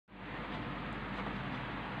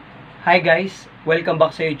Hi guys! Welcome back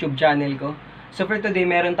sa YouTube channel ko. So for today,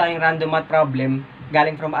 meron tayong random math problem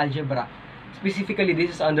galing from Algebra. Specifically,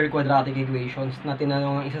 this is under quadratic equations na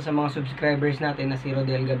tinanong ang isa sa mga subscribers natin na si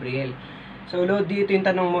Rodel Gabriel. So Lodi, ito yung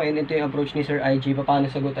tanong mo and ito yung approach ni Sir IJ. Paano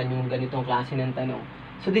sagutan yung ganitong klase ng tanong?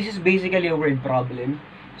 So this is basically a word problem.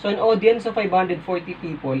 So an audience of 540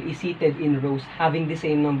 people is seated in rows having the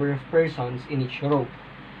same number of persons in each row.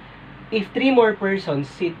 If 3 more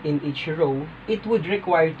persons sit in each row, it would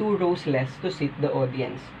require 2 rows less to sit the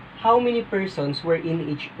audience. How many persons were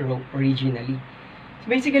in each row originally?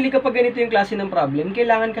 So basically, kapag ganito yung klase ng problem,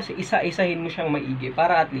 kailangan kasi isa-isahin mo siyang maigi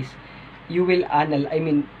para at least you will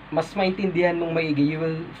mas maintindihan mong maigi, you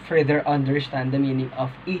will further understand the meaning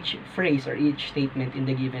of each phrase or each statement in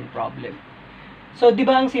the given problem. So, di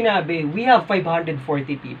ba ang sinabi, we have 540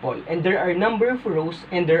 people and there are number of rows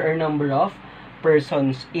and there are number of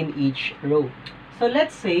persons in each row. So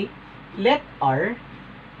let's say, let R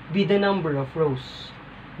be the number of rows.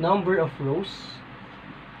 Number of rows.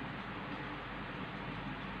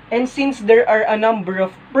 And since there are a number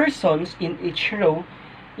of persons in each row,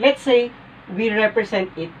 let's say we represent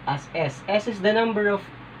it as S. S is the number of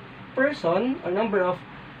persons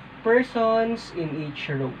in each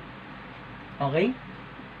row. Okay?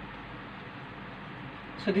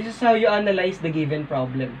 So this is how you analyze the given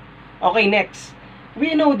problem. Okay, next.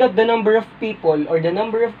 We know that the number of people or the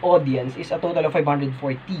number of audience is a total of 540.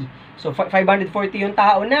 So, 540 yung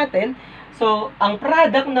tao natin. So, ang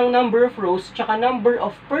product ng number of rows tsaka number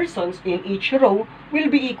of persons in each row will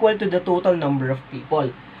be equal to the total number of people.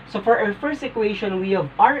 So, for our first equation, we have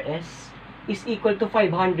RS is equal to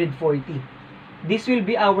 540. This will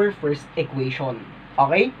be our first equation.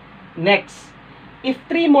 Okay? Next. If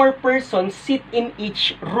 3 more persons sit in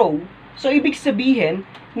each row, so, ibig sabihin,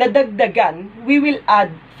 nadagdagan, we will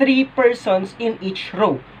add 3 persons in each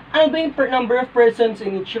row. Ano ba yung number of persons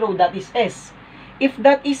in each row? That is S. If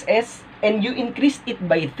that is S, and you increase it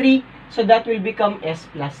by 3, so that will become S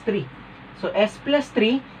plus 3. So, S plus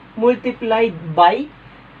 3 multiplied by...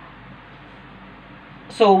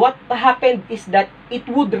 So, what happened is that it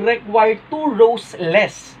would require 2 rows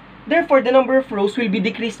less. Therefore, the number of rows will be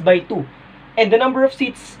decreased by 2. And the number of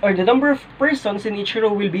seats or the number of persons in each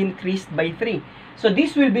row will be increased by 3. So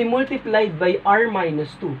this will be multiplied by R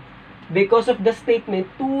minus 2. Because of the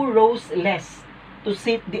statement, 2 rows less to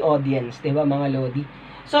seat the audience. Diba mga Lodi?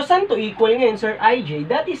 So saan to equal ngayon, Sir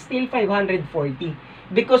IJ? That is still 540.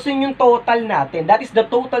 Because yun yung total natin. That is the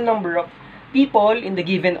total number of people in the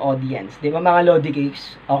given audience. Diba mga Lodi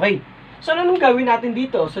cakes? Okay. So anong gawin natin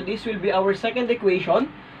dito? So this will be our second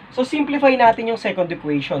equation. So, simplify natin yung second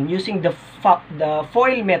equation using the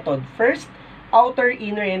FOIL method. First, outer,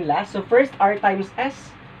 inner, and last. So, first, R times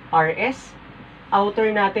S, RS.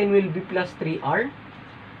 Outer natin will be plus 3R.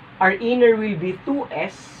 Our inner will be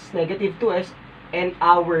 2S, negative 2S. And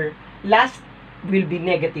our last will be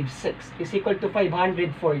negative 6, is equal to 540.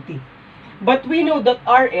 But we know that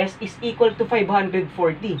RS is equal to 540.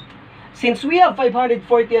 Since we have 540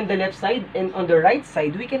 on the left side and on the right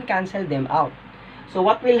side, we can cancel them out. So,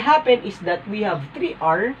 what will happen is that we have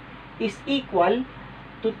 3R is equal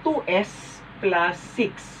to 2S plus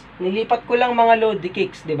 6. Nilipat ko lang mga Lodi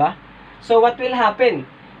cakes, di ba? So, what will happen?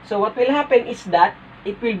 So, what will happen is that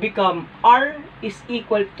it will become R is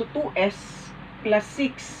equal to 2S plus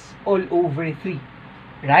 6 all over 3.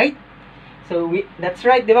 Right? So, that's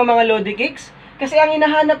right, di ba mga Lodi cakes? Kasi ang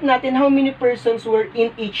hinahanap natin, how many persons were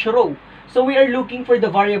in each row. So, we are looking for the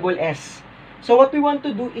variable S. So, what we want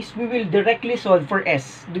to do is we will directly solve for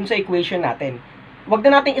S dun sa equation natin. Huwag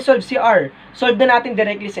na natin isolve si R. Solve na natin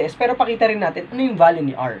directly sa S, pero pakita rin natin ano yung value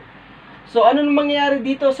ni R. So, ano nang mangyayari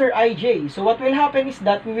dito, Sir IJ? So, what will happen is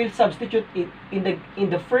that we will substitute it in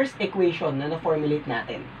the first equation na na-formulate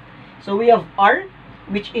natin. So, we have R,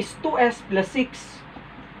 which is 2S plus 6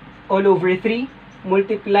 all over 3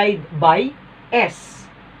 multiplied by S.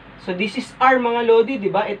 So, this is R mga Lodi,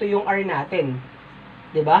 di ba? Ito yung R natin.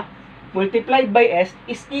 Di ba? Multiplied by S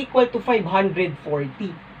is equal to 540.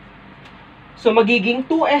 So, magiging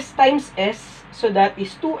 2S times S, so that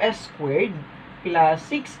is 2S squared plus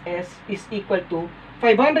 6S is equal to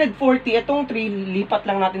 540. Itong 3, lipat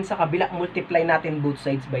lang natin sa kabila, multiply natin both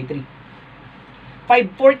sides by 3.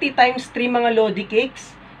 540 times 3 mga Lodi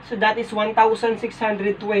cakes, so that is 1,620.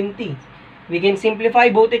 We can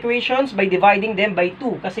simplify both equations by dividing them by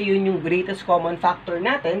 2, kasi yun yung greatest common factor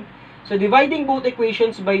natin. So, dividing both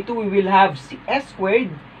equations by 2, we will have S squared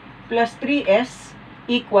plus 3S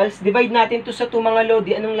equals, divide natin to sa 2 mga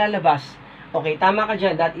Lodi, anong lalabas? Okay, tama ka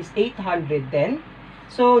dyan, that is 810.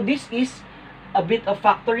 So, this is a bit of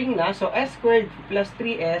factoring na. So, S squared plus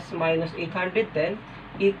 3S minus 810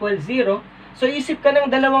 equals 0. So, isip ka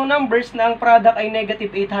ng dalawang numbers na ang product ay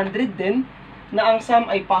negative 800 din, na ang sum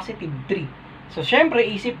ay positive 3. So, syempre,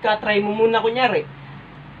 isip ka, try mo muna kunyari,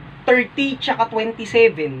 30 tsaka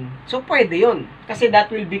 27. So, pwede yun. Kasi that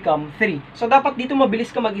will become 3. So, dapat dito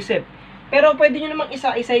mabilis ka mag-isip. Pero, pwede nyo namang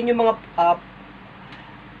isa-isahin yung mga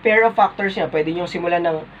pair of factors niya. Pwede nyo simulan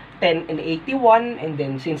ng 10 and 81. And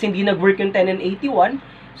then, since hindi nag-work yung 10 and 81,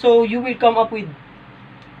 so, you will come up with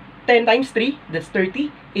 10 times 3, that's 30.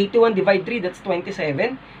 81 divide 3, that's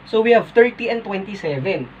 27. So, we have 30 and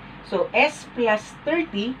 27. So, S plus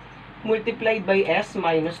 30 multiplied by S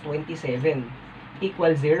minus 27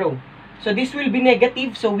 equals 0. So, this will be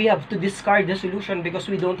negative. So, we have to discard the solution because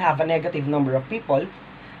we don't have a negative number of people.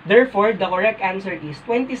 Therefore, the correct answer is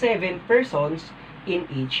 27 persons in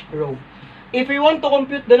each row. If we want to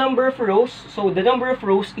compute the number of rows, so the number of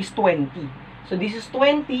rows is 20. So, this is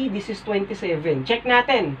 20, this is 27. Check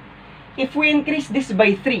natin. If we increase this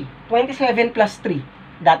by 3, 27 plus 3,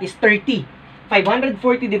 that is 30.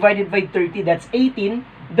 540 divided by 30, that's 18.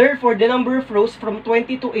 Therefore, the number of rows from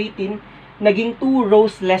 20 to 18, naging 2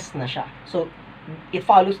 rows less na siya. So, it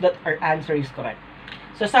follows that our answer is correct.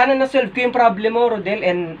 So, sana na-solve ko yung problem mo, Rodel.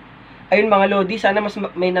 And, ayun mga Lodi, sana mas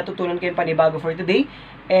may natutunan kayong panibago for today.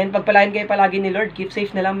 And, pagpalain kayo palagi ni Lord. Keep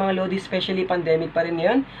safe na lang mga Lodi, especially pandemic pa rin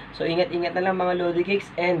ngayon. So, ingat-ingat na lang mga Lodi Cakes.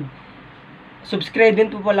 And, subscribe din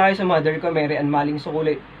po pala kayo sa mother ko, Mary Ann Maling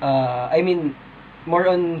Sukulay. More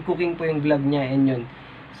on cooking po yung vlog niya and yun.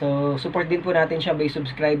 So, support din po natin siya by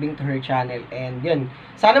subscribing to her channel. And yun,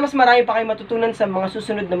 sana mas marami pa kayo matutunan sa mga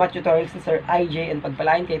susunod na math tutorials ni Sir IJ and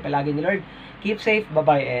pagpalain kayo palagi ni Lord. Keep safe,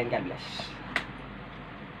 bye-bye, and God bless.